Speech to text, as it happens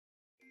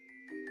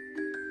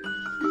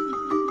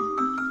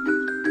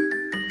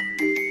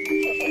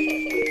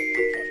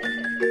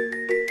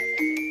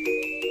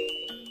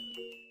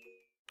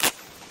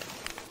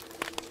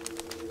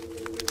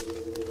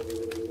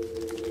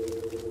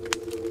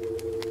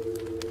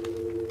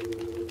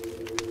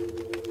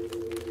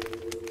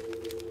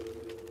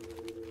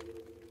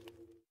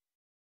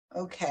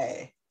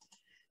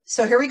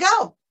So here we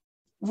go.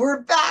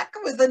 We're back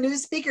with a new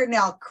speaker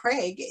now.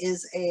 Craig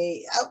is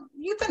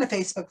you've been a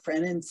Facebook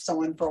friend and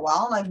so on for a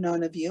while, and I've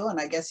known of you, and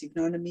I guess you've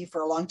known of me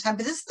for a long time,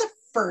 but this is the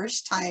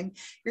first time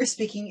you're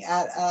speaking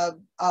at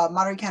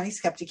Monterey County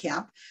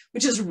SkeptiCamp,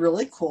 which is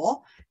really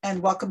cool.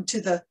 And welcome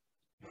to the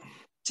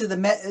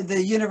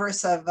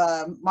universe of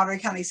Monterey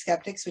County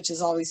Skeptics, which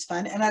is always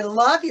fun. And I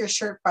love your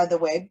shirt, by the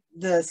way,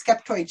 the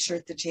Skeptoid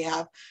shirt that you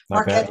have.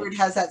 Mark Edward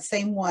has that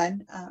same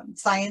one.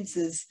 Science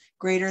is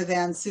greater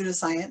than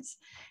pseudoscience.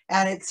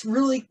 And it's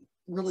really,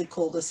 really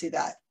cool to see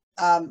that.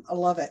 I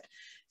love it.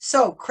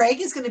 So Craig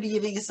is going to be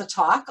giving us a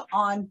talk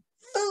on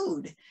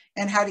food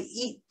and how to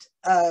eat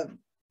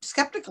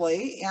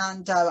skeptically.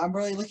 And I'm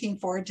really looking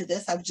forward to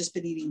this. I've just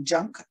been eating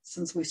junk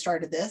since we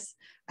started this.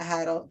 I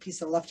had a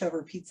piece of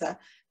leftover pizza,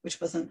 which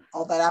wasn't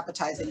all that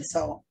appetizing.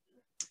 So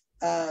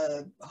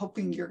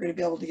hoping you're going to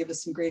be able to give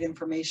us some great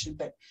information,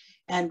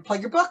 and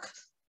plug your book.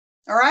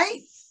 All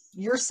right,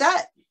 you're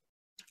set.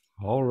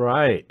 All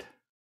right.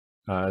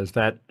 Is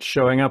that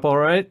showing up all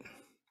right?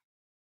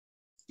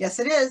 Yes,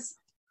 it is.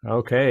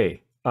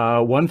 Okay.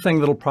 One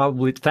thing that'll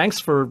probably, thanks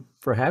for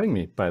having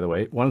me, by the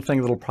way. One thing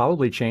that'll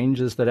probably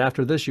change is that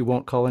after this, you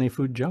won't call any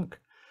food junk.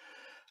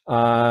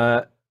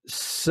 I'm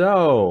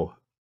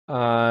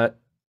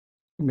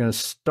going to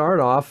start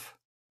off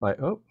by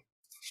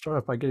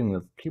getting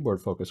the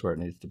keyboard focus where it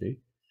needs to be.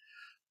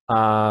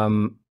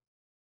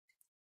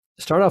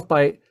 Start off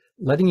by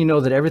letting you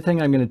know that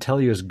everything I'm going to tell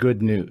you is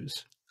good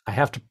news. I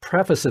have to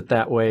preface it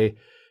that way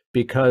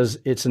because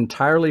it's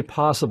entirely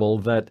possible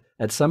that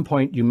at some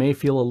point you may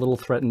feel a little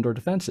threatened or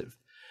defensive.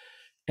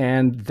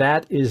 And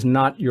that is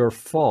not your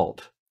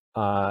fault.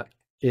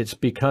 It's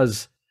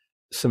because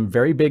some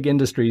very big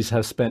industries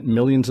have spent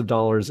millions of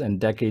dollars and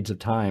decades of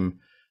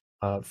time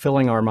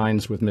filling our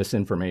minds with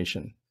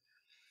misinformation.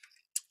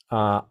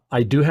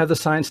 I do have the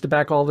science to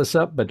back all this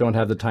up, but don't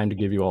have the time to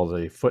give you all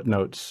the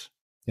footnotes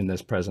in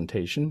this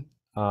presentation.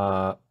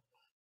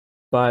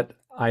 But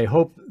I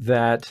hope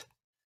that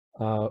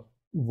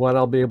what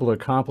I'll be able to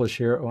accomplish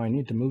here, I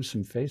need to move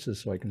some faces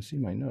so I can see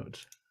my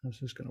notes. How's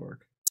this going to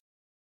work?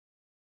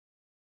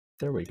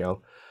 There we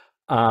go.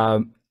 I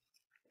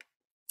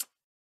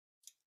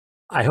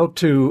hope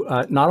to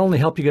not only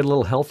help you get a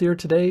little healthier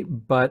today,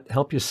 but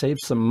help you save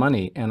some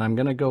money. And I'm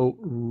going to go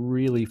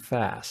really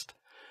fast.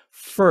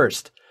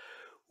 First,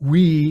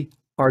 we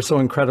are so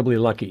incredibly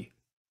lucky.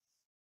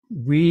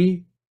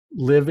 We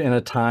live in a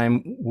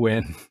time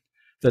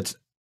that's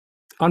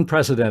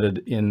unprecedented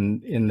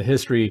in the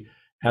history,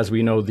 as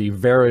we know, the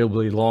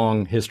variably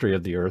long history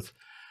of the earth.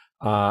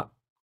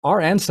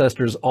 Our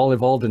ancestors all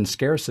evolved in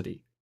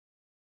scarcity,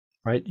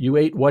 right? You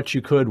ate what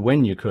you could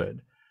when you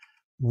could.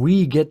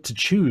 We get to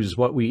choose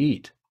what we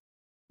eat.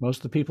 Most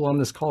of the people on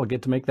this call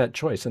get to make that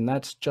choice, and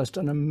that's just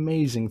an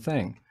amazing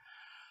thing.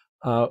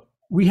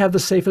 We have the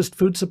safest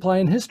food supply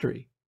in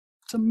history.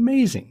 It's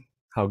amazing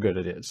how good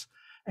it is.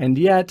 And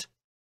yet,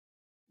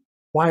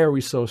 why are we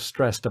so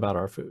stressed about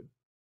our food?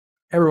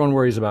 Everyone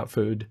worries about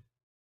food.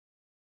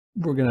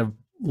 We're going to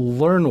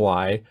learn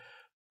why.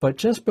 But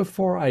just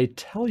before I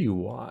tell you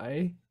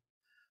why,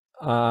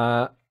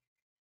 I'm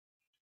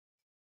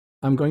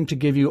going to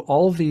give you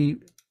all the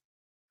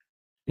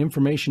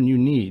information you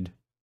need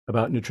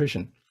about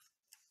nutrition.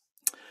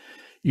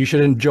 You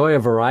should enjoy a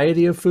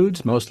variety of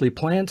foods, mostly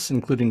plants,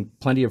 including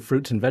plenty of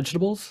fruits and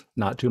vegetables,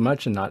 not too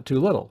much and not too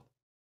little.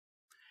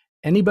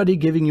 Anybody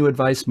giving you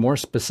advice more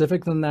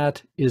specific than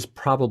that is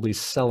probably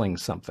selling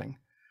something.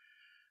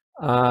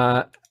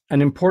 An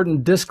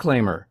important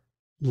disclaimer,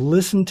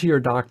 listen to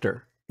your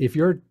doctor. If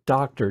your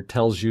doctor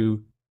tells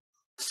you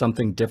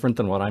something different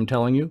than what I'm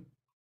telling you,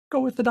 go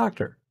with the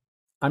doctor.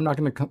 I'm not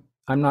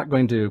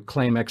going to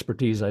claim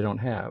expertise I don't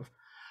have.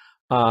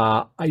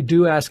 I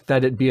do ask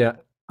that it be a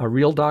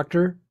real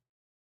doctor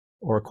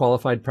or a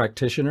qualified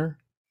practitioner.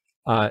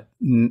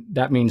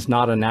 That means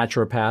not a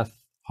naturopath,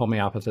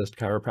 homeopathist,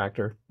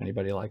 chiropractor,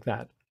 anybody like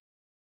that.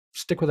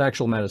 Stick with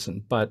actual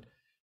medicine. But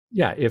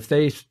yeah, if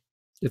they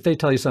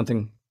tell you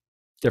something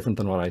different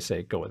than what I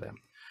say, go with them.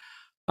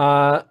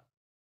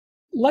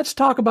 Let's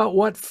talk about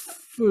what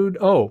food.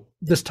 Oh,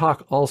 this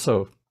talk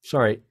also,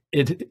 sorry,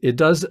 it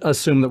does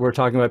assume that we're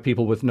talking about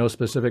people with no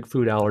specific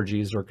food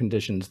allergies or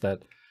conditions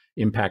that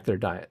impact their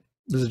diet.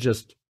 This is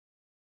just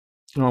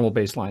a normal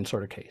baseline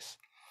sort of case.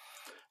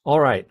 All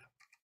right,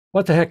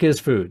 what the heck is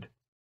food?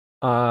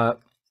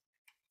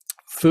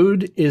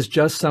 Food is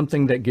just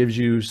something that gives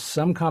you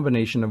some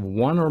combination of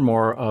one or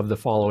more of the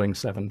following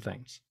 7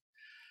 things.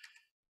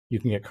 You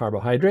can get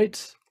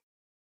carbohydrates,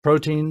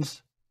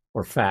 proteins,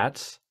 or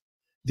fats.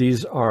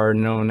 These are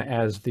known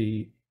as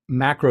the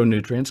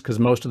macronutrients because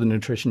most of the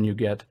nutrition you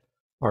get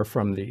are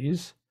from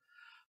these.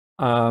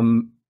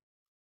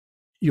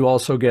 You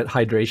also get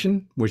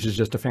hydration, which is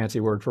just a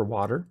fancy word for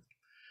water.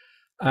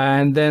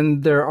 And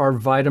then there are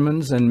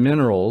vitamins and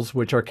minerals,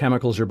 which are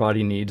chemicals your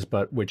body needs,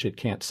 but which it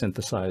can't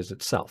synthesize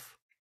itself.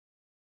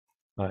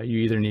 You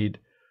either need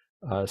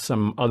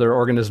some other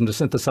organism to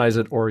synthesize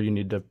it, or you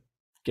need to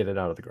get it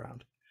out of the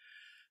ground.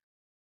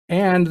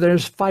 And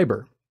there's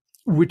fiber.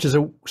 which is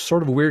a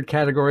sort of weird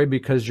category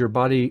because your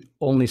body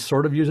only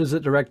sort of uses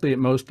it directly. It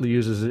mostly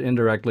uses it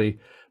indirectly,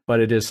 but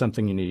it is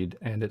something you need,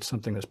 and it's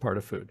something that's part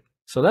of food.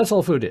 So that's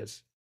all food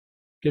is.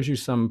 Gives you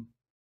some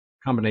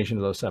combination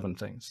of those 7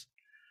 things.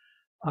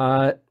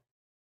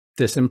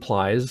 This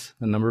implies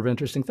a number of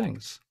interesting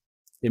things.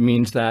 It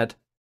means that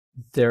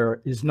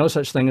there is no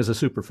such thing as a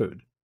superfood.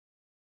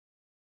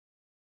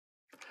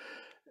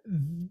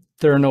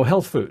 There are no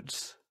health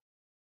foods.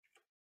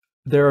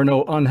 There are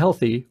no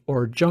unhealthy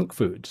or junk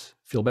foods.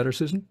 Feel better,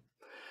 Susan?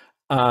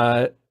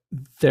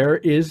 There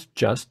is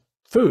just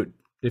food.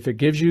 If it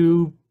gives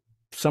you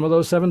some of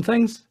those 7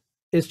 things,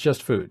 it's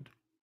just food.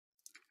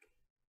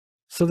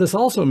 So this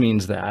also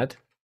means that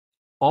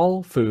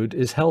all food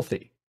is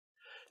healthy.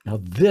 Now,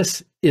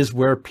 this is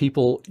where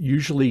people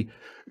usually,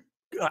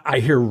 I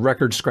hear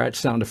record scratch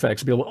sound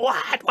effects. People,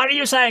 what are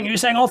you saying? Are you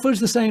saying all food's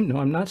the same? No,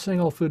 I'm not saying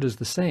all food is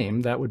the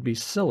same. That would be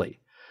silly.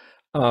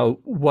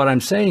 What I'm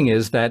saying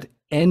is that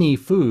any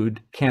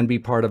food can be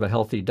part of a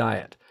healthy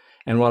diet.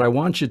 And what I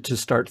want you to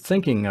start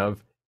thinking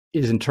of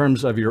is in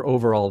terms of your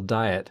overall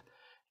diet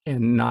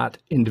and not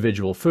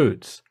individual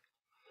foods.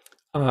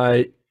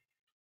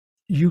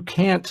 You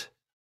can't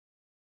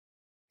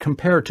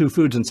compare 2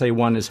 foods and say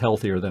one is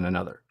healthier than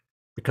another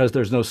because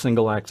there's no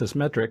single axis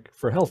metric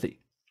for healthy.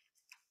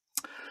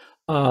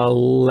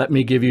 Let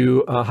me give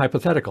you a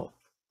hypothetical.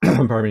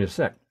 Pardon me a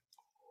sec.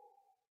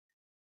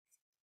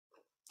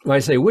 When I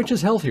say, which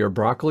is healthier,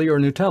 broccoli or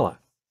Nutella?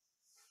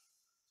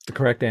 The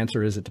correct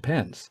answer is it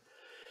depends.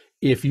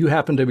 If you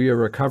happen to be a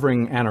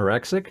recovering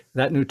anorexic,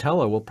 that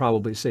Nutella will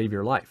probably save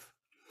your life.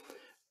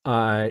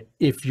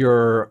 If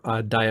you're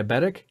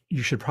diabetic,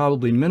 you should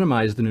probably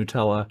minimize the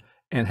Nutella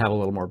and have a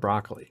little more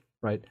broccoli,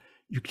 right?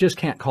 You just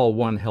can't call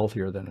one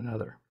healthier than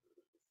another.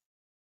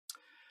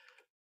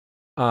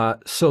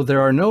 So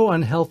there are no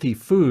unhealthy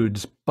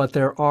foods, but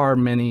there are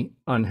many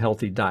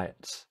unhealthy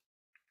diets.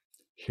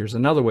 Here's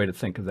another way to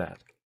think of that.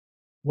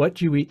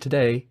 What you eat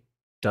today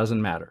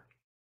doesn't matter.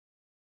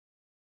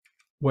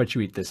 What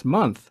you eat this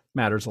month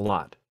matters a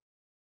lot.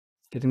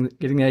 Getting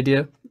the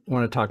idea? I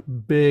want to talk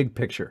big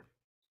picture.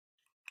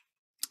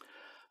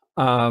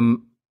 By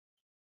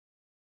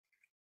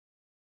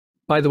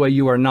the way,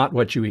 you are not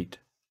what you eat.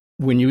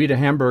 When you eat a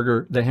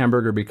hamburger, the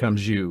hamburger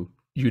becomes you.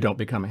 You don't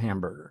become a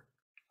hamburger.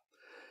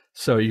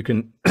 So you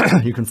can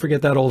you can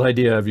forget that old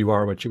idea of you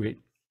are what you eat.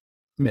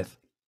 Myth.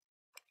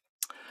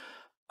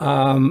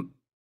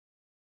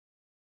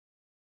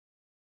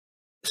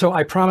 So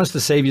I promise to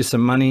save you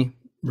some money,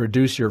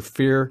 reduce your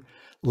fear.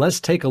 Let's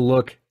take a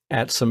look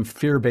at some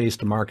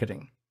fear-based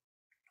marketing.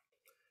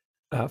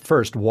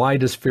 First, why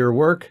does fear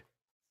work?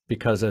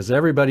 Because as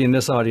everybody in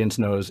this audience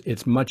knows,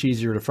 it's much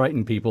easier to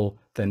frighten people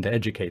than to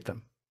educate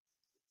them.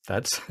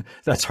 That's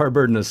our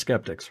burden as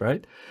skeptics,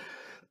 right?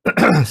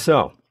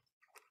 So,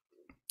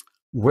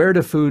 where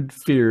do food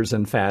fears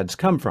and fads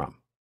come from?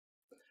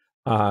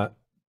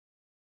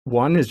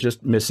 One is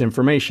just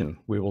misinformation.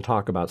 We will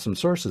talk about some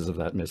sources of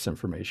that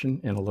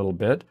misinformation in a little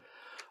bit.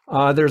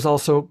 There's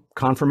also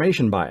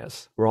confirmation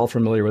bias. We're all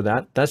familiar with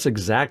that. That's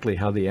exactly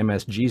how the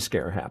MSG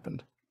scare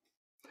happened.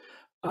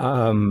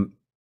 And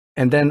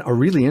then a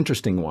really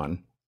interesting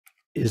one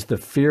is the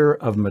fear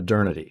of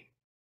modernity.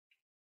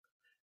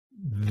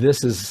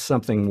 This is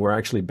something we're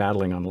actually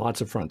battling on lots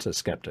of fronts as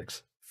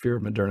skeptics, fear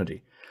of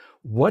modernity.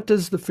 What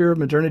does the fear of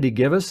modernity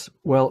give us?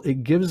 Well,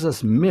 it gives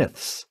us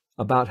myths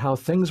about how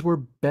things were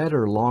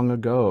better long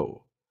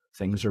ago.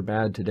 Things are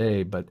bad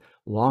today, but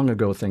long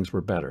ago things were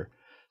better.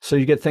 So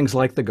you get things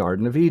like the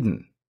Garden of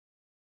Eden.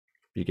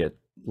 You get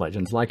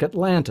legends like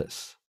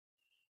Atlantis.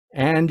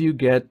 And you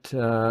get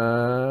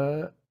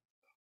a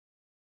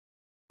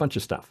bunch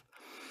of stuff.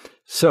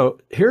 So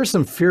here are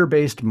some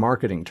fear-based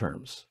marketing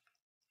terms.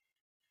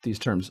 These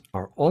terms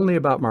are only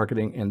about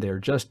marketing, and they're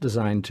just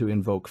designed to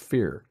invoke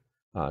fear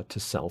to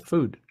sell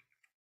food.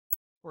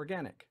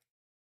 Organic,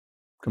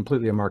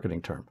 completely a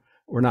marketing term.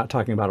 We're not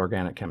talking about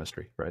organic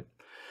chemistry, right?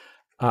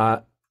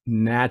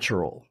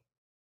 Natural.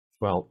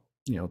 Well,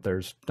 you know,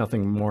 there's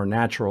nothing more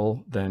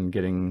natural than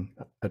getting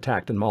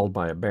attacked and mauled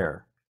by a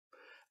bear.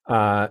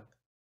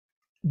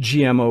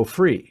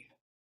 GMO-free,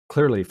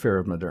 clearly fear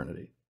of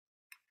modernity.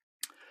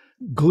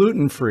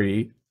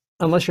 Gluten-free,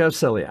 unless you have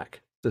celiac.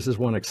 This is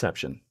one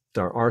exception.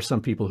 There are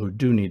some people who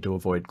do need to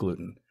avoid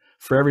gluten.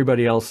 For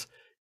everybody else,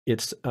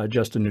 it's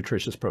just a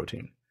nutritious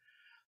protein.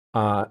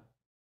 But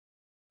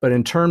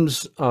in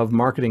terms of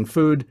marketing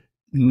food,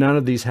 none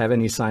of these have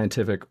any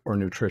scientific or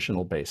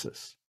nutritional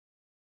basis.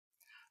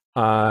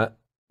 The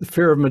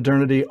fear of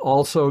modernity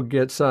also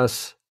gets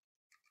us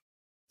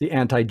the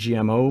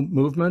anti-GMO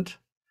movement.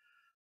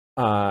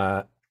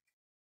 It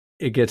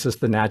gets us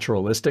the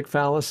naturalistic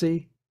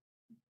fallacy.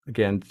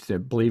 Again,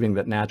 believing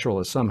that natural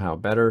is somehow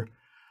better.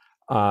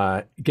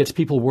 It gets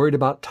people worried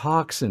about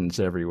toxins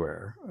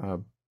everywhere.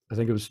 I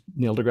think it was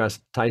Neil deGrasse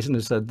Tyson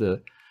who said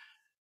the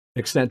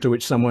extent to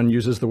which someone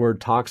uses the word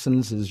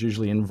toxins is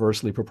usually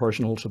inversely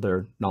proportional to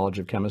their knowledge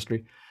of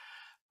chemistry.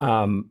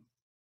 But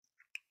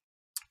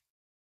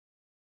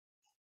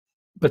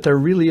there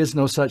really is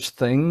no such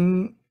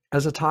thing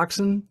as a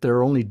toxin. There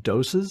are only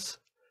doses.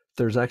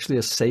 There's actually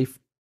a safe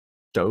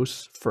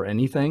dose for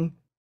anything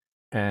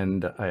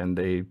and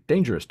a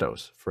dangerous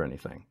dose for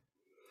anything.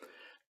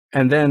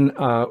 And then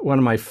one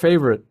of my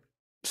favorite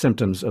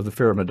symptoms of the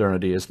fear of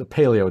modernity is the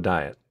paleo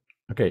diet.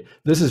 Okay,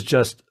 this is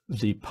just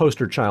the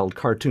poster child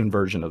cartoon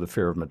version of the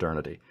fear of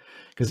modernity.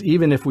 Because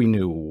even if we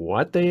knew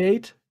what they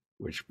ate,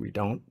 which we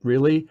don't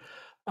really,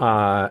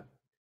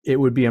 it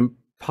would be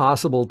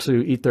impossible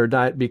to eat their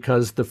diet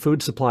because the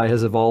food supply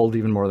has evolved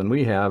even more than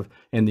we have,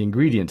 and the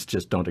ingredients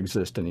just don't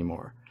exist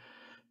anymore.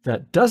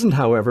 That doesn't,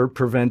 however,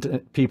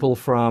 prevent people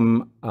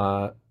from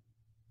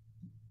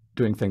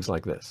doing things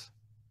like this.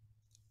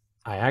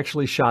 I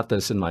actually shot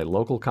this in my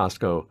local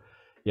Costco.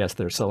 Yes,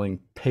 they're selling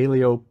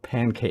paleo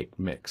pancake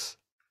mix,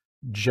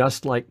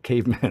 just like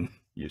cavemen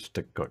used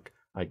to cook,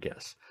 I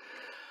guess.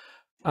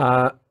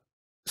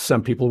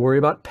 Some people worry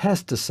about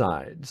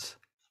pesticides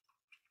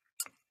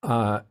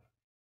on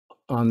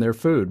their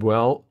food.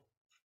 Well,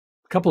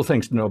 a couple of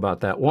things to know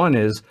about that. One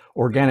is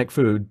organic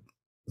food,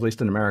 at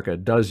least in America,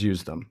 does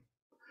use them.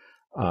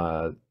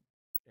 And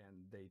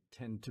they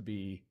tend to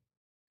be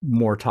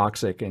more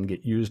toxic and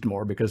get used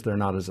more because they're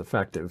not as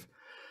effective.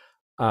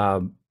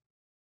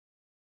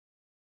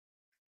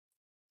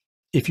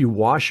 If you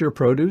wash your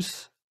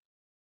produce,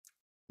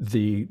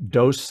 the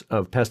dose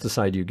of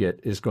pesticide you get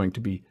is going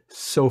to be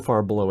so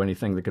far below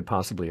anything that could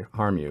possibly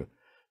harm you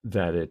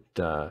that it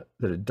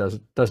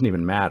doesn't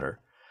even matter.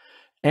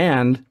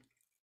 And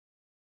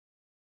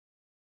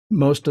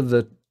most of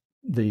the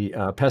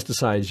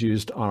pesticides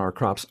used on our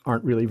crops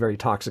aren't really very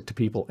toxic to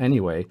people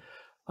anyway.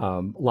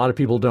 A lot of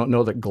people don't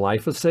know that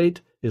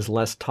glyphosate is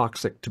less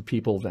toxic to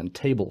people than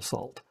table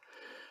salt.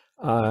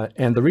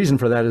 And the reason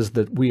for that is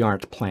that we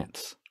aren't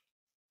plants.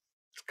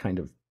 It's kind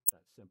of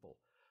that simple.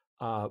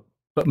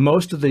 But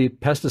most of the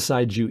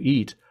pesticides you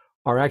eat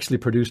are actually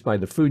produced by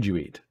the food you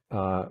eat.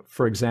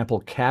 For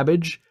example,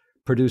 cabbage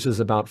produces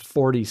about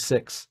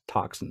 46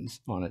 toxins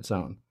on its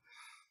own.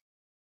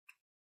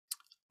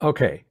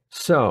 Okay,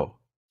 so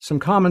some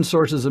common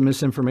sources of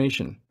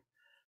misinformation.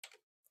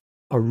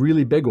 A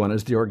really big one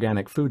is the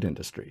organic food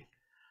industry.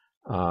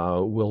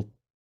 We'll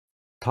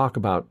talk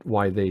about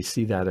why they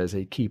see that as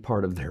a key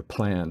part of their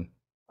plan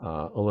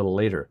a little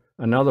later.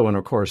 Another one,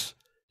 of course,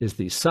 is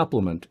the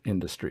supplement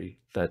industry,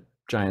 that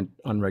giant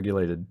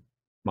unregulated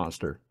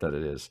monster that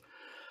it is.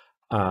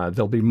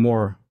 There'll be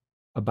more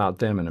about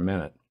them in a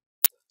minute.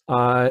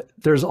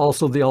 There's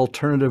also the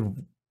alternative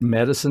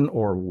medicine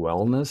or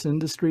wellness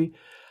industry.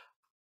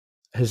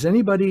 Has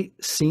anybody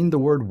seen the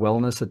word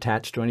wellness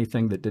attached to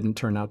anything that didn't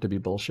turn out to be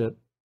bullshit?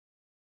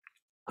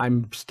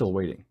 I'm still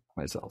waiting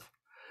myself.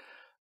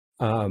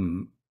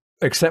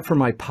 Except for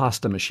my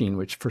pasta machine,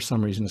 which for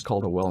some reason is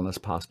called a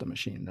wellness pasta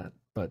machine.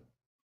 But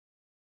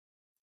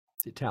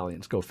the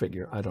Italians, go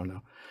figure, I don't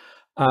know.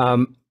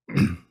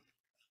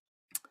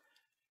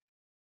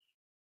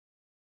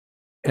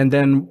 And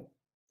then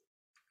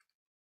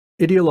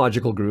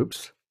ideological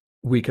groups,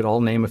 we could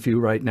all name a few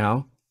right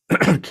now.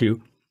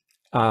 Q.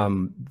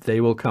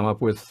 They will come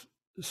up with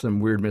some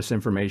weird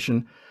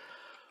misinformation.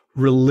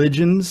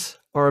 Religions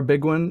are a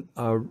big one.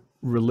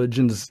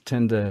 Religions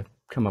tend to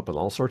come up with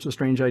all sorts of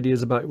strange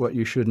ideas about what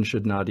you should and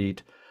should not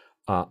eat.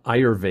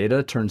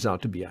 Ayurveda turns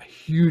out to be a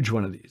huge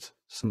one of these.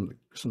 Some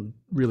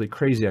really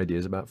crazy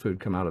ideas about food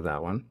come out of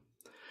that one.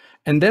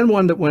 And then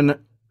one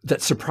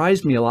that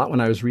surprised me a lot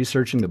when I was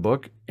researching the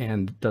book,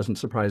 and doesn't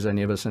surprise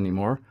any of us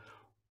anymore,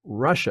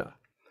 Russia.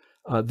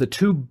 The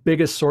two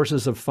biggest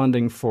sources of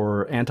funding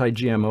for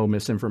anti-GMO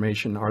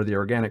misinformation are the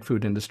organic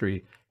food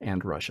industry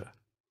and Russia.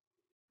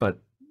 But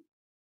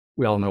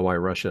we all know why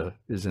Russia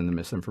is in the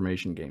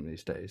misinformation game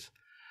these days.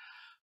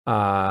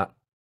 A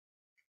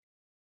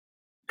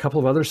couple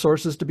of other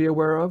sources to be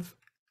aware of.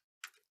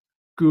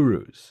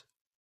 Gurus.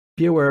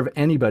 Be aware of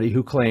anybody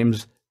who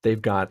claims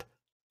they've got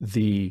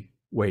the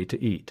way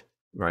to eat,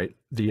 right?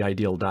 The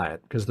ideal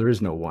diet, because there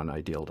is no one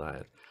ideal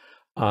diet.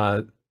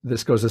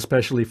 This goes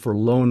especially for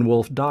lone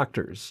wolf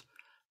doctors.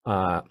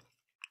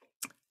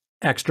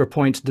 Extra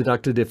points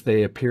deducted if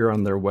they appear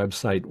on their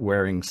website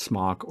wearing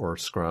smock or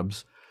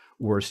scrubs.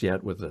 Worse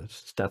yet, with a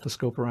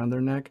stethoscope around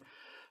their neck.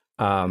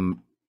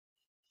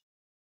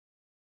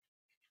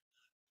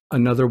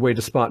 Another way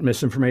to spot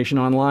misinformation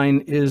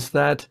online is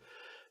that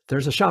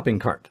there's a shopping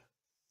cart.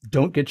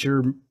 Don't get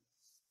your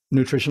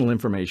nutritional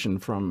information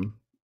from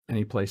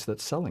any place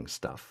that's selling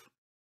stuff.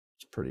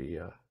 It's pretty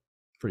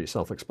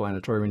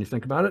self-explanatory when you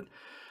think about it.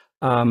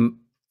 And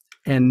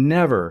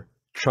never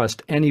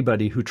trust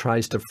anybody who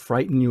tries to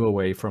frighten you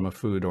away from a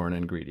food or an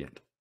ingredient.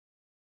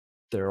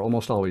 They're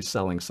almost always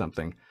selling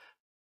something.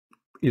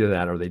 Either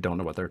that or they don't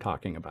know what they're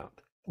talking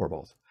about, or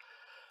both.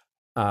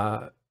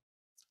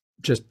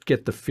 Just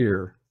get the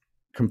fear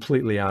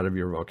completely out of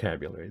your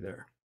vocabulary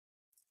there.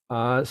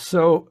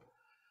 So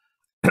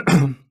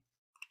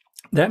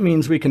that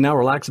means we can now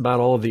relax about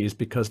all of these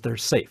because they're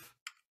safe.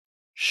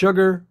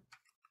 Sugar,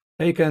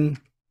 bacon,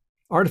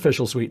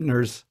 artificial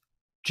sweeteners,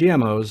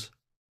 GMOs,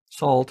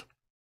 salt,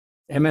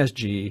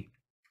 MSG,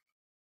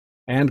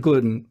 and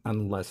gluten,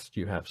 unless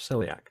you have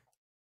celiac.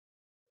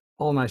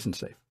 All nice and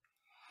safe.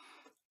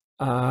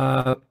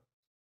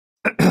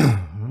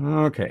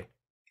 Okay.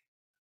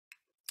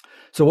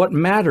 So what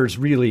matters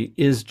really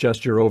is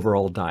just your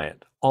overall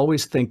diet.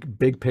 Always think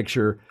big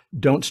picture.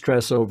 Don't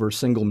stress over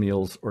single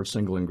meals or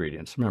single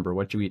ingredients. Remember,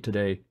 what you eat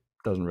today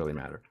doesn't really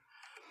matter.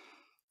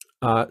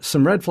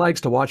 Some red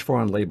flags to watch for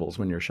on labels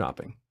when you're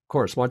shopping. Of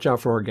course, watch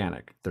out for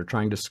organic. They're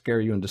trying to scare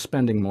you into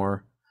spending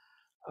more.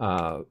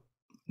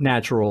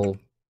 Natural,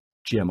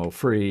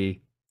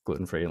 GMO-free,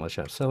 gluten-free unless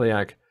you have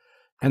celiac.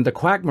 And the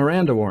quack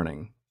Miranda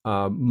warning.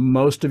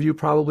 Most of you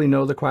probably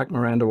know the quack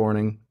Miranda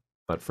warning,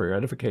 but for your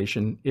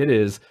edification, it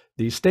is,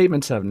 these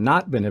statements have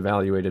not been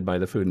evaluated by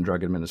the Food and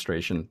Drug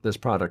Administration. This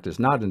product is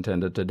not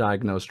intended to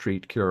diagnose,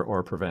 treat, cure,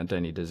 or prevent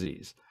any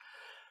disease.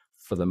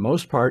 For the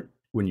most part,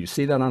 when you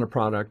see that on a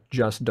product,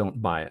 just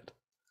don't buy it.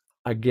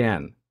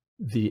 Again,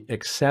 the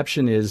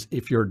exception is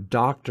if your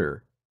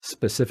doctor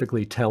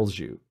specifically tells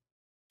you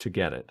to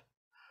get it.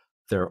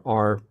 There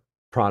are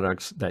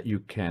products that you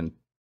can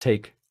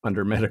take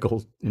under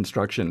medical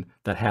instruction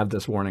that have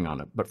this warning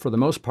on it. But for the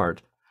most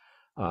part,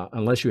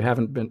 unless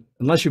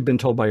you've been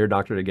told by your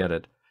doctor to get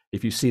it,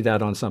 if you see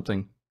that on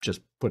something,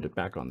 just put it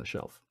back on the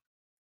shelf.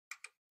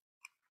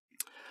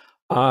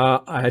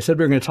 I said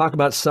we were going to talk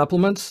about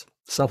supplements.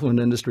 Supplement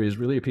industry is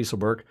really a piece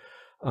of work.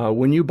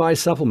 When you buy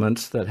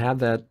supplements that have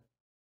that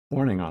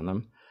warning on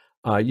them,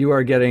 you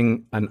are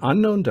getting an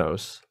unknown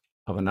dose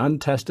of an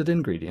untested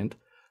ingredient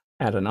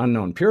at an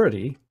unknown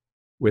purity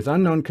with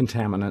unknown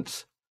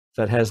contaminants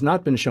that has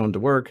not been shown to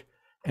work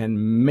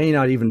and may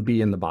not even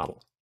be in the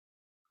bottle.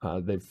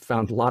 They've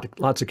found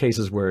lots of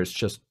cases where it's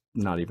just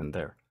not even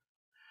there.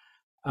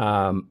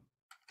 So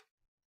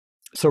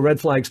red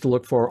flags to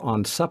look for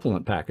on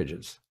supplement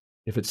packages.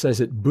 If it says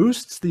it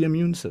boosts the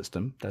immune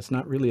system, that's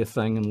not really a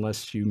thing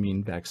unless you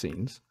mean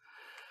vaccines.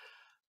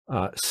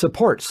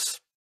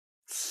 Supports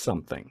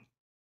something.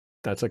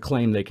 That's a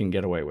claim they can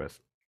get away with.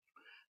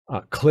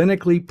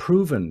 Clinically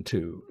proven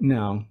to.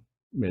 No,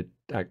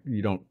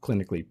 you don't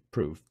clinically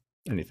prove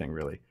anything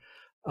really.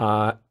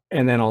 And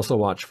then also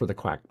watch for the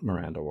quack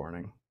Miranda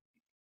warning.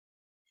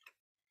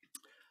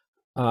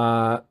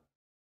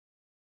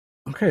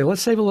 Okay,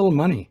 let's save a little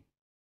money.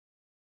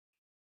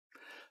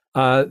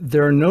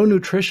 There are no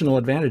nutritional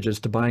advantages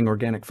to buying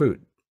organic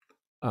food.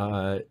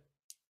 There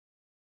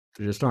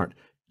just aren't.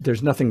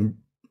 There's nothing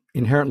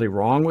inherently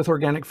wrong with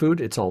organic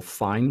food. It's all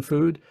fine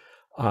food,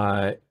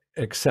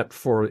 except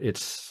for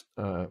its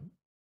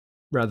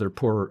rather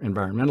poor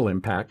environmental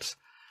impacts.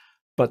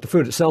 But the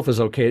food itself is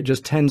okay. It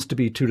just tends to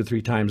be 2 to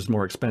 3 times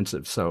more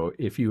expensive. So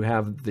if you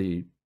have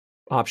the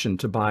option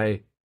to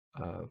buy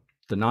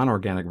the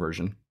non-organic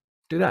version,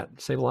 do that.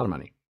 Save a lot of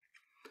money.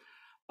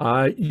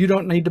 You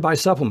don't need to buy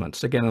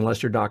supplements, again,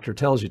 unless your doctor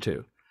tells you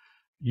to.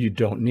 You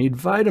don't need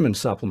vitamin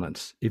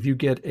supplements. If you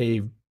get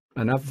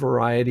enough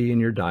variety in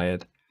your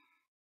diet,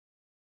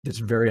 it's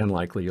very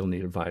unlikely you'll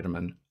need a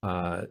vitamin.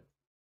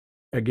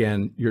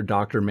 Again, your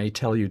doctor may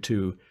tell you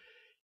to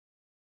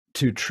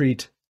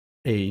treat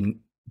a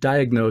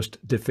diagnosed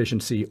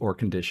deficiency or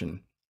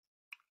condition.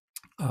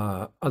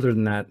 Other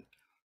than that,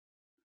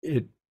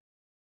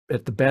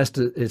 at the best,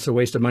 it's a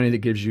waste of money that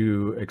gives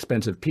you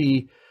expensive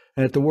pee,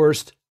 and at the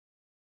worst,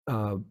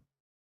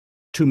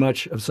 too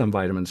much of some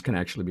vitamins can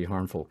actually be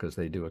harmful because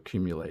they do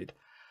accumulate.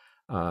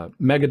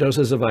 Mega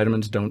doses of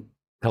vitamins don't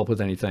help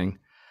with anything.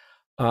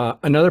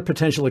 Another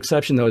potential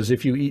exception, though, is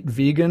if you eat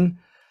vegan,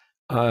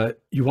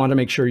 you want to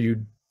make sure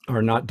you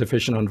are not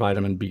deficient on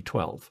vitamin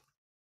B12.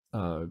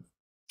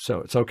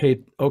 So it's okay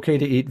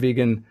to eat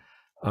vegan,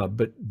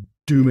 but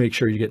do make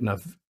sure you get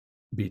enough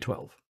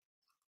B12.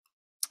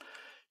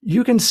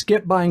 You can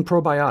skip buying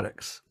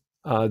probiotics.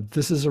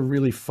 This is a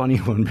really funny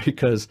one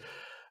because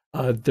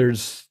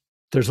there's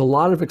a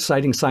lot of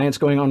exciting science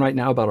going on right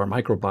now about our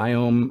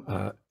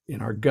microbiome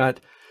in our gut.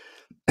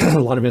 A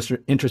lot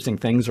of interesting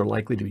things are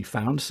likely to be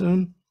found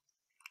soon.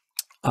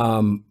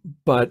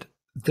 But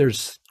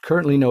there's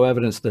currently no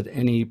evidence that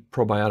any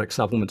probiotic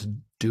supplements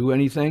do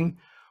anything,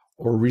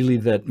 or really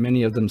that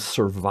many of them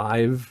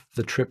survive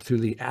the trip through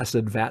the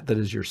acid vat that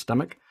is your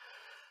stomach.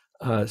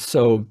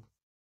 So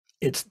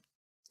it's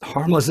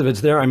harmless if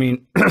it's there. I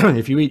mean,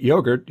 if you eat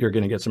yogurt, you're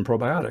going to get some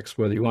probiotics,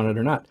 whether you want it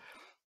or not.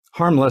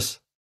 Harmless,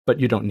 but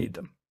you don't need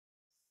them.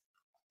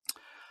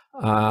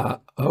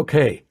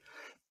 Okay,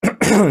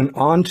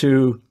 on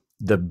to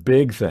the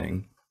big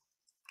thing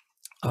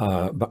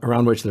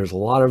around which there's a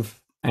lot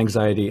of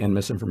anxiety and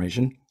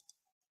misinformation,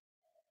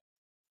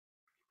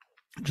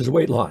 which is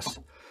weight loss.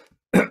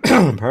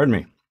 Pardon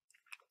me.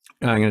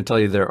 I'm going to tell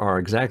you there are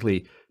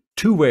exactly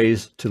 2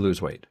 ways to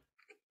lose weight.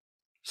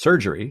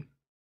 Surgery,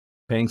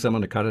 paying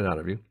someone to cut it out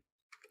of you,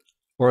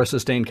 or a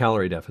sustained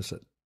calorie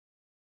deficit.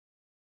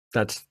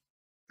 That's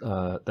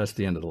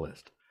the end of the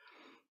list.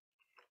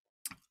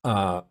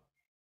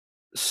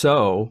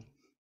 So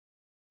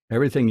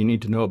everything you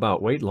need to know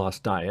about weight loss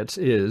diets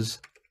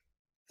is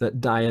that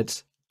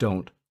diets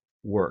don't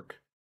work.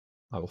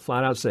 I will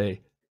flat out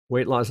say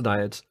weight loss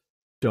diets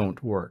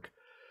don't work.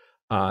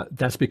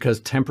 That's because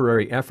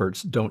temporary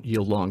efforts don't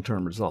yield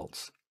long-term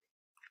results.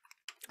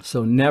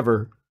 So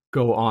never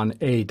go on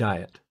a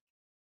diet.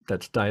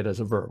 That's diet as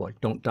a verb,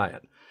 like don't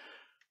diet,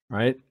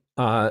 right?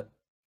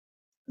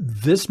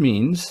 This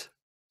means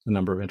a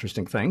number of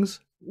interesting things.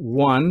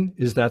 One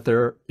is that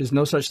there is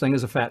no such thing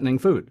as a fattening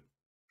food.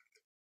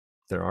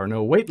 There are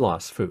no weight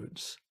loss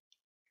foods.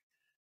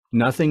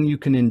 Nothing you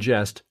can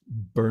ingest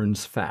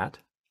burns fat.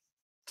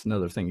 It's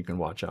another thing you can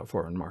watch out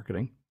for in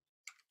marketing.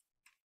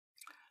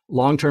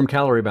 Long-term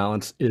calorie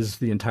balance is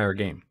the entire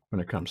game when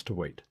it comes to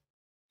weight.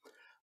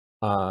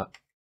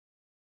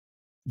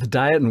 The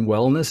diet and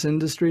wellness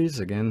industries,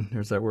 again,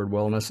 there's that word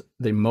wellness,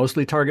 they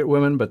mostly target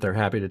women, but they're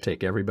happy to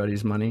take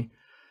everybody's money.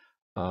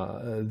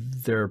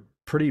 They're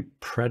pretty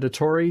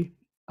predatory.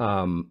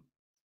 All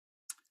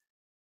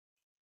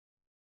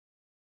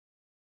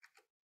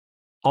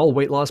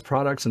weight loss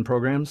products and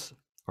programs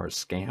are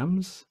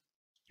scams.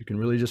 You can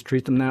really just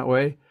treat them that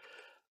way.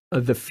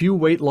 The few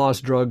weight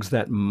loss drugs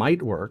that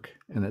might work,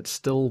 and it's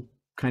still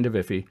kind of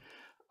iffy,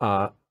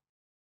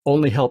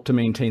 only help to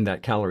maintain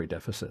that calorie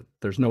deficit.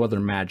 There's no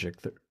other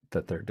magic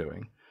that they're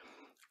doing.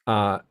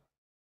 And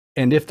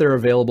if they're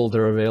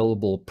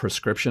available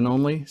prescription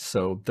only.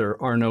 So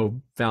there are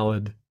no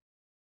valid,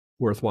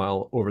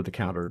 worthwhile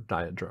over-the-counter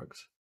diet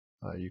drugs.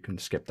 You can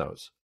skip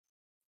those.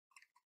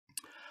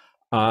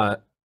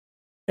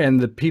 And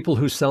the people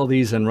who sell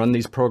these and run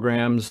these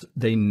programs,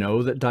 they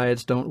know that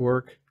diets don't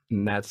work,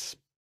 and that's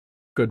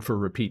good for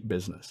repeat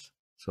business.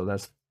 So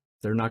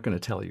they're not going to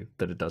tell you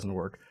that it doesn't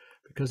work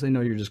because they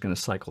know you're just going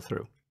to cycle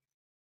through.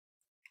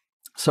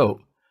 So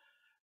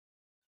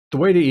the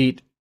way to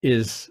eat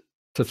is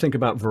to think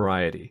about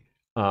variety.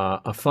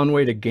 A fun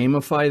way to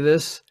gamify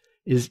this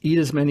is eat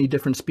as many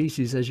different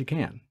species as you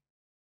can.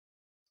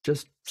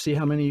 Just see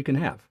how many you can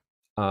have.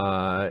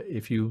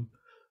 If you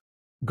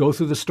go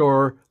through the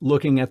store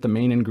looking at the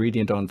main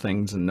ingredient on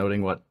things and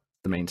noting what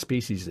the main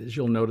species is,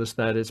 you'll notice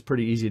that it's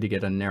pretty easy to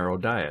get a narrow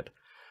diet.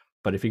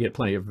 But if you get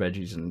plenty of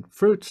veggies and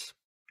fruits,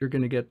 you're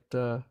going to get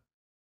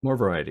more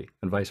variety,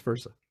 and vice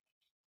versa.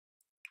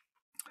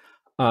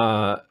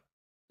 So,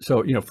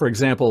 for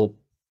example,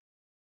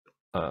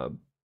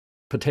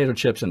 potato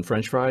chips and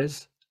French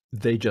fries,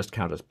 they just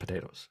count as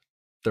potatoes.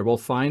 They're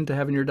both fine to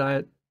have in your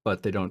diet,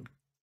 but they don't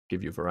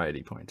give you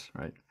variety points,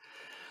 right?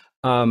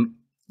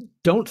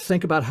 Don't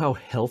think about how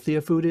healthy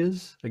a food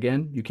is.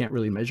 Again, you can't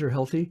really measure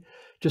healthy.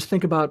 Just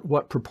think about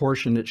what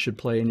proportion it should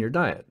play in your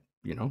diet.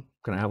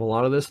 Can I have a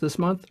lot of this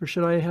month, or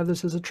should I have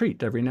this as a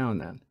treat every now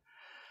and then?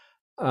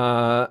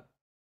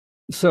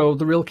 So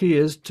the real key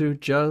is to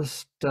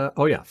just,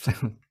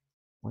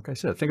 like I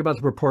said, think about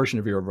the proportion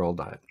of your overall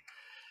diet.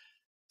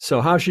 So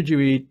how should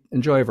you eat?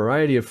 Enjoy a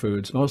variety of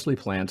foods, mostly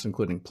plants,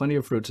 including plenty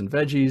of fruits and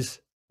veggies,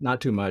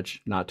 not too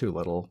much, not too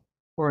little.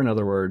 Or in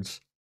other words,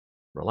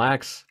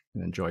 relax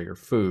and enjoy your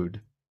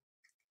food.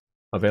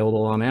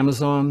 Available on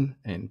Amazon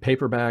in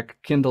paperback,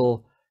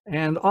 Kindle,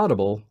 and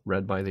Audible,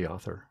 read by the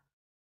author.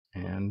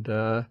 And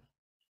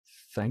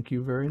thank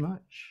you very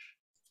much.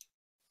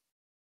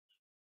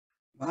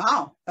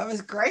 Wow, that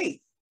was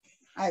great.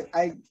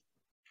 I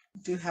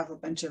do have a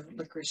bunch of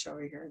licorice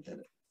over here that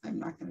I'm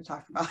not going to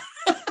talk about.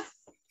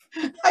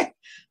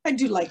 I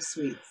do like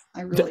sweets.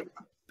 I really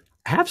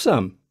have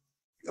some.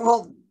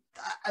 Well,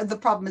 the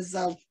problem is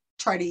I'll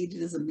try to eat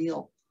it as a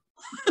meal.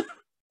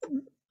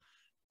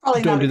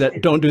 Probably don't do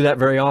that. Don't do that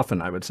very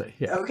often, I would say.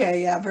 Yeah.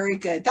 Okay. Yeah. Very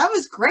good. That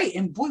was great.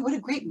 And boy, what a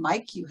great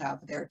mic you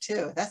have there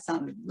too. That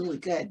sounded really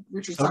good.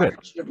 Richard Sawyer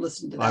should have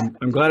listened to that.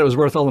 I'm glad it was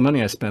worth all the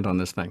money I spent on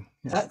this thing.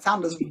 Yeah. That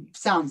sounds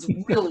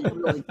really,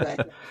 really good.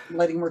 I'm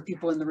letting more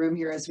people in the room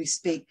here as we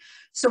speak.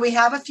 So we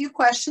have a few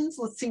questions.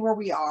 Let's see where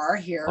we are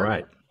here. All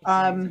right.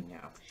 Let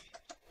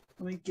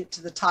me get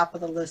to the top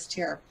of the list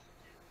here.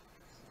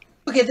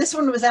 Okay. This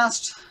one was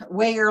asked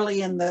way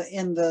early in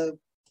the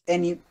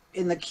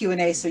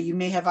Q&A, so you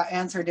may have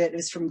answered it. It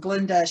was from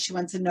Glinda. She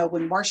wants to know,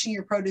 when washing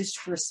your produce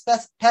for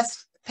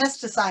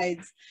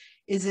pesticides,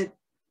 is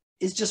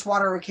just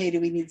water okay?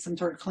 Do we need some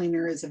sort of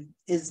cleaner? Is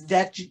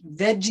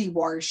veggie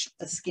wash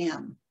a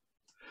scam?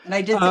 And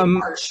I did say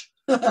wash.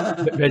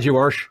 Veggie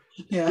wash.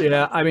 Yeah.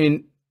 Yeah. I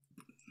mean,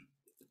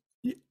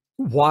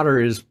 water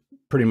is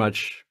pretty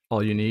much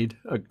all you need.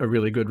 A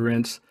really good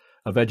rinse.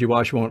 A veggie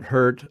wash won't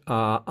hurt.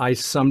 I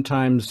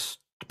sometimes,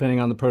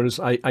 depending on the produce,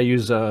 I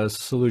use a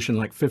solution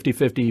like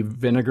 50-50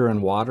 vinegar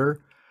and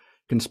water.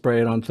 You can spray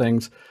it on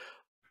things.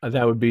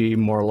 That would be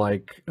more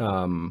like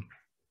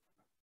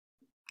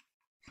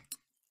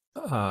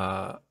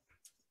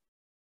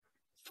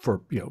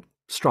for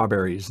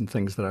strawberries and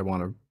things that I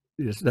want to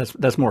use.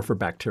 That's more for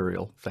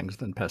bacterial things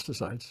than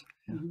pesticides.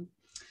 Yeah. Mm-hmm.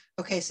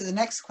 Okay, so the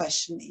next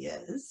question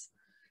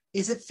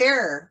is it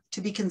fair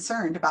to be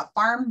concerned about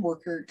farm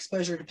worker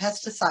exposure to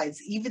pesticides,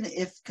 even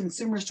if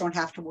consumers don't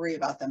have to worry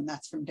about them?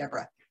 That's from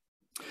Deborah.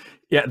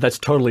 Yeah, that's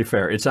totally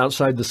fair. It's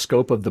outside the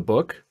scope of the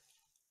book.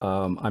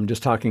 I'm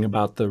just talking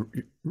about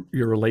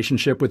your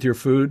relationship with your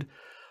food.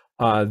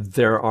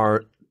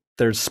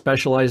 There's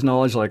specialized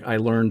knowledge. Like I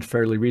learned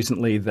fairly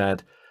recently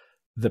that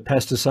the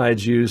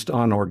pesticides used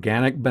on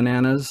organic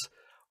bananas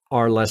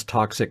are less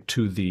toxic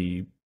to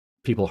the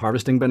people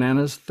harvesting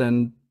bananas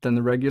than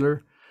the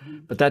regular.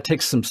 but that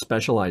takes some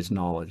specialized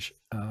knowledge,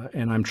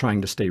 and I'm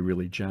trying to stay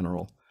really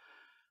general.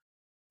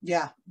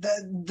 Yeah,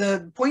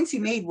 the points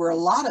you made were a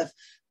lot of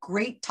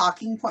great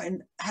talking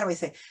point. How do I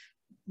say?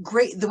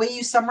 Great. The way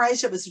you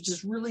summarized it was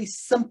just really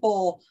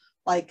simple.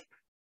 Like,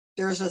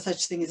 there's no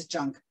such thing as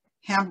junk.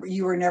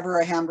 You were never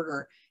a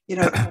hamburger. You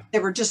know, they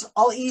were just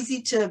all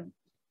easy to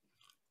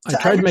I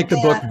tried to make the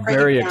book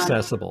very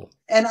accessible.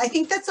 And I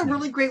think that's a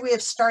really great way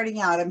of starting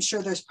out. I'm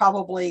sure there's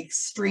probably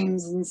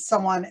extremes and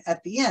so on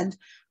at the end,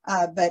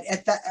 but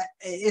at that,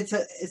 it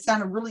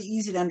sounded really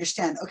easy to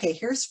understand. Okay,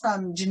 here's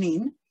from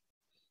Janine.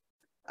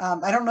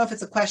 I don't know if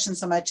it's a question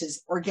so much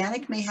as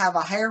organic may have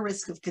a higher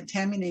risk of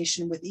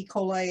contamination with E.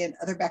 coli and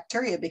other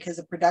bacteria because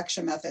of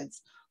production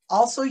methods.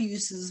 Also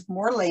uses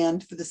more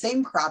land for the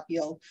same crop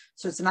yield,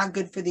 so it's not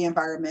good for the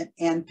environment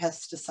and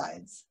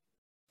pesticides.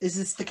 Is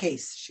this the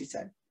case? She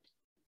said.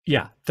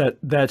 Yeah,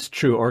 that's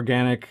true.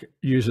 Organic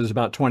uses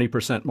about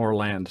 20% more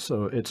land,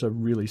 so it's a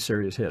really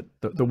serious hit.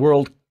 The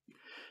world,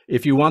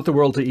 if you want the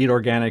world to eat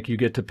organic, you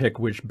get to pick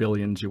which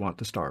billions you want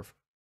to starve.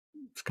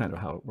 It's kind of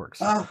how it works.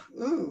 Oh,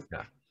 ooh.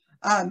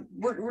 Yeah.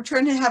 We're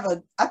trying to have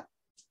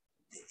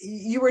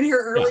you were here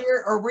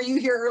earlier, or were you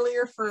here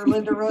earlier for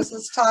Linda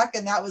Rosa's talk?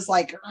 And that was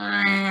like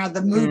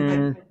the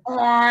movement.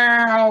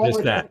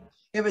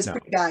 It was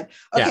pretty bad.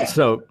 Okay. Yeah,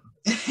 so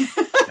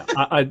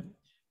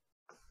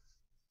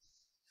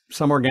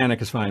some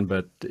organic is fine,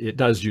 but it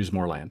does use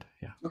more land.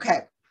 Yeah.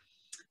 Okay.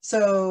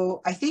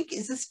 So I think,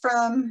 is this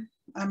from,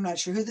 I'm not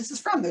sure who this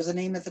is from. There's a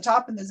name at the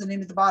top and there's a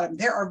name at the bottom.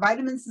 There are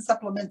vitamins and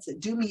supplements that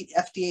do meet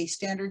FDA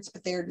standards,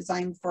 but they are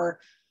designed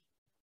for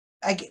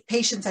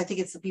patients. I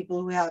think it's the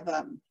people who have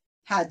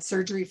had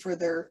surgery for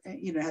their,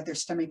 had their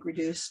stomach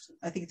reduced.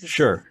 I think it's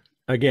sure.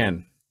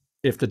 Again,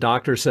 if the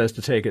doctor says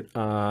to take it,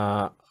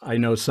 I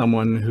know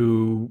someone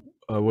who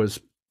was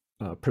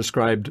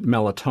prescribed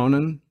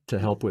melatonin to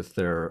help with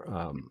their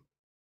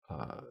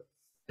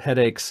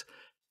headaches,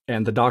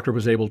 and the doctor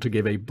was able to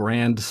give a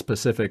brand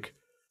specific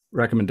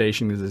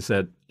recommendation because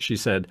she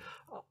said,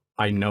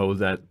 I know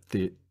that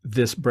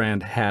this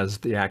brand has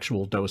the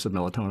actual dose of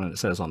melatonin it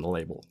says on the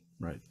label,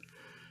 right?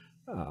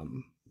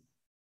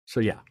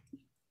 So yeah,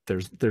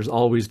 there's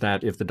always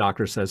that if the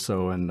doctor says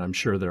so, and I'm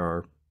sure there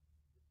are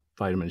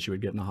vitamins you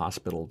would get in a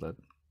hospital that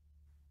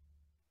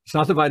it's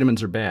not that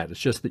vitamins are bad, it's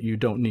just that you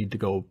don't need to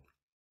go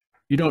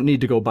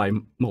buy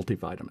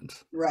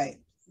multivitamins. Right.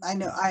 I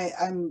know.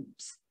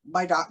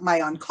 My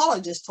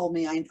oncologist told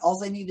me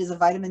all I need is a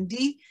vitamin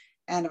D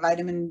and a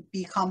vitamin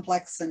B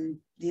complex, and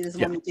he doesn't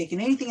want me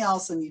taking anything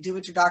else. And you do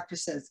what your doctor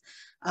says.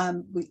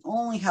 We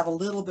only have a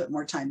little bit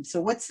more time.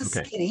 So what's the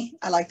skinny?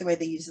 I like the way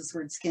they use this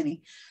word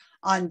skinny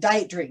on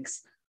diet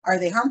drinks. Are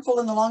they harmful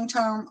in the long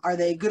term? Are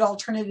they a good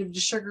alternative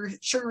to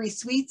sugary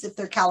sweets if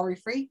they're calorie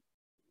free?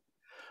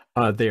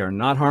 They are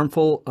not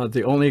harmful.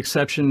 The only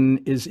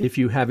exception is if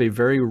you have a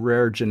very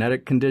rare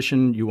genetic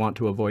condition, you want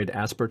to avoid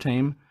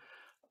aspartame.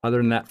 Other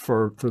than that,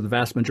 for the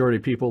vast majority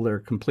of people, they're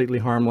completely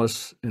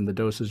harmless in the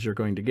doses you're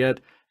going to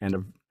get, and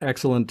an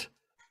excellent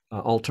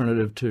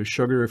alternative to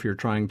sugar if you're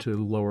trying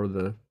to lower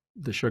the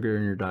sugar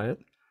in your diet.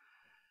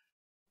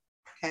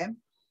 Okay.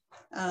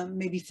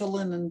 Maybe fill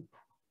in, and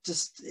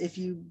just if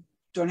you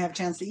don't have a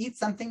chance to eat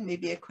something,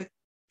 maybe a quick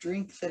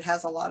drink that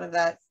has a lot of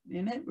that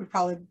in it would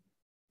probably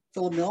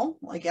fill a meal,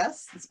 I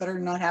guess. It's better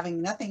than not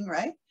having nothing,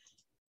 right?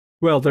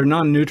 Well, they're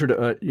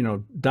non-nutritive.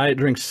 Diet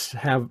drinks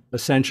have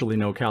essentially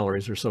no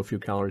calories, or so few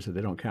calories that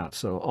they don't count.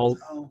 So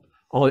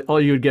all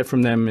you would get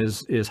from them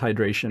is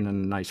hydration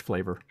and nice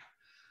flavor.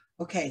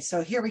 Okay,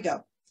 so here we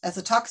go. As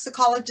a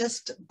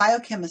toxicologist,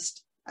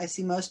 biochemist, I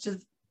see most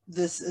of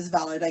this is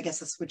valid. I guess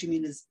that's what you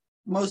mean is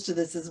most of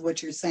this is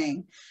what you're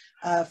saying.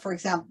 For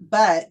example,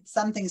 but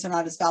some things are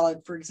not as valid.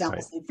 For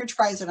example, saying French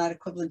fries are not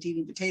equivalent to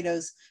eating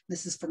potatoes.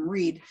 This is from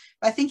Reed.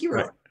 But I think you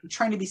were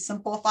trying to be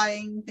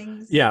simplifying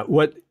things. Yeah,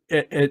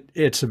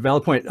 it's a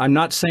valid point. I'm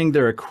not saying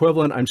they're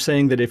equivalent. I'm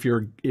saying that if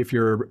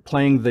you're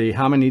playing the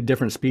how many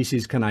different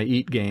species can I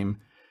eat game,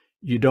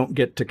 you don't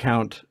get to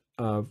count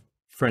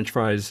French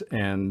fries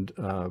and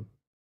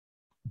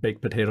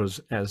baked potatoes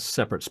as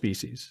separate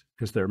species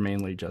because they're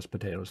mainly just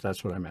potatoes.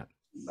 That's what I meant.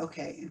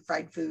 Okay, and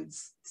fried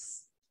foods,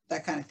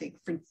 that kind of thing.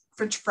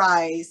 French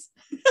fries.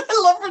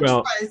 I love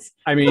French fries.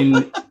 I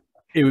mean,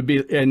 it would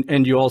be,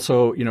 and you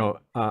also,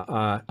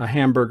 a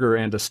hamburger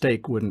and a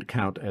steak wouldn't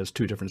count as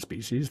two different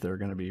species. They're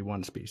going to be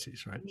one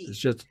species, right? Meat.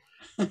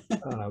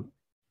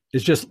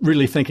 It's just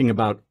really thinking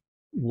about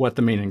what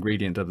the main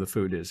ingredient of the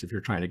food is if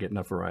you're trying to get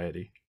enough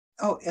variety.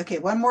 Oh, okay.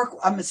 One more.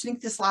 I'm going to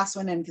sneak this last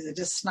one in because it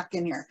just snuck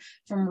in here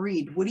from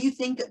Reed. What do you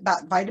think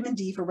about vitamin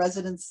D for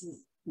residents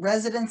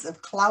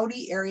of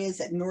cloudy areas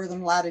at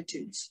northern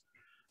latitudes?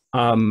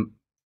 I'm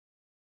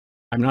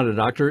not a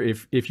doctor.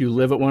 If you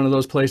live at one of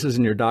those places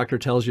and your doctor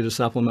tells you to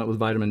supplement with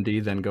vitamin D,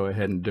 then go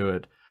ahead and do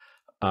it.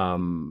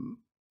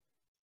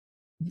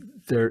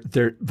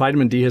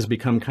 Vitamin D has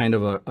become kind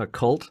of a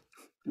cult.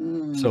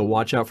 So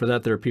watch out for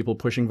that. There are people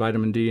pushing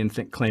vitamin D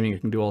and claiming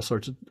it can do all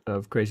sorts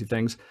of crazy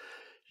things.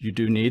 You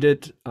do need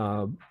it.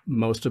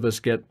 Most of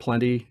us get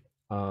plenty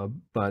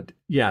But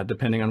yeah,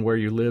 depending on where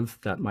you live,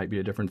 that might be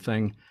a different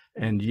thing.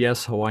 And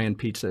yes, Hawaiian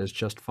pizza is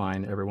just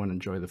fine. Everyone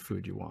enjoy the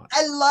food you want.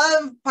 I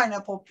love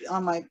pineapple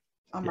on my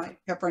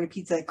pepperoni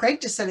pizza.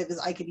 Craig just said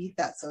I could eat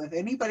that. So if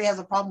anybody has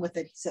a problem with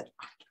it, he said,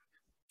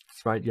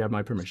 that's right. You have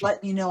my permission.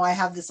 Letting you know I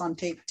have this on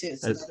tape too.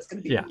 So that's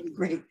going to be really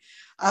great.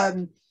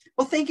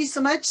 Well, thank you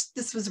so much.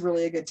 This was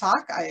really a good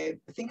talk. I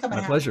think I'm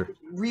going to have to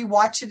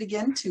rewatch it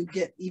again to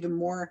get even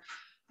more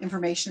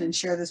information and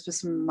share this with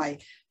some of my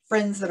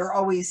friends that are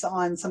always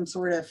on some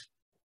sort of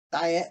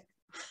diet,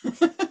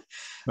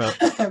 well,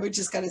 which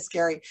is kind of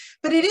scary.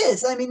 But it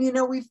is. I mean, you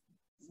know,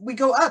 we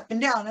go up and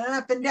down and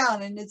up and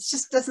down, and it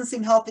just doesn't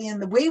seem healthy.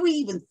 And the way we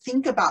even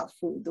think about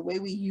food, the way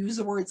we use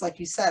the words, like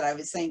you said, I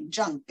was saying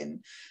junk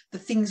and the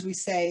things we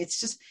say, it's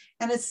just,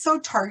 and it's so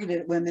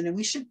targeted at women, and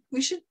we should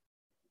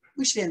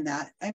end that.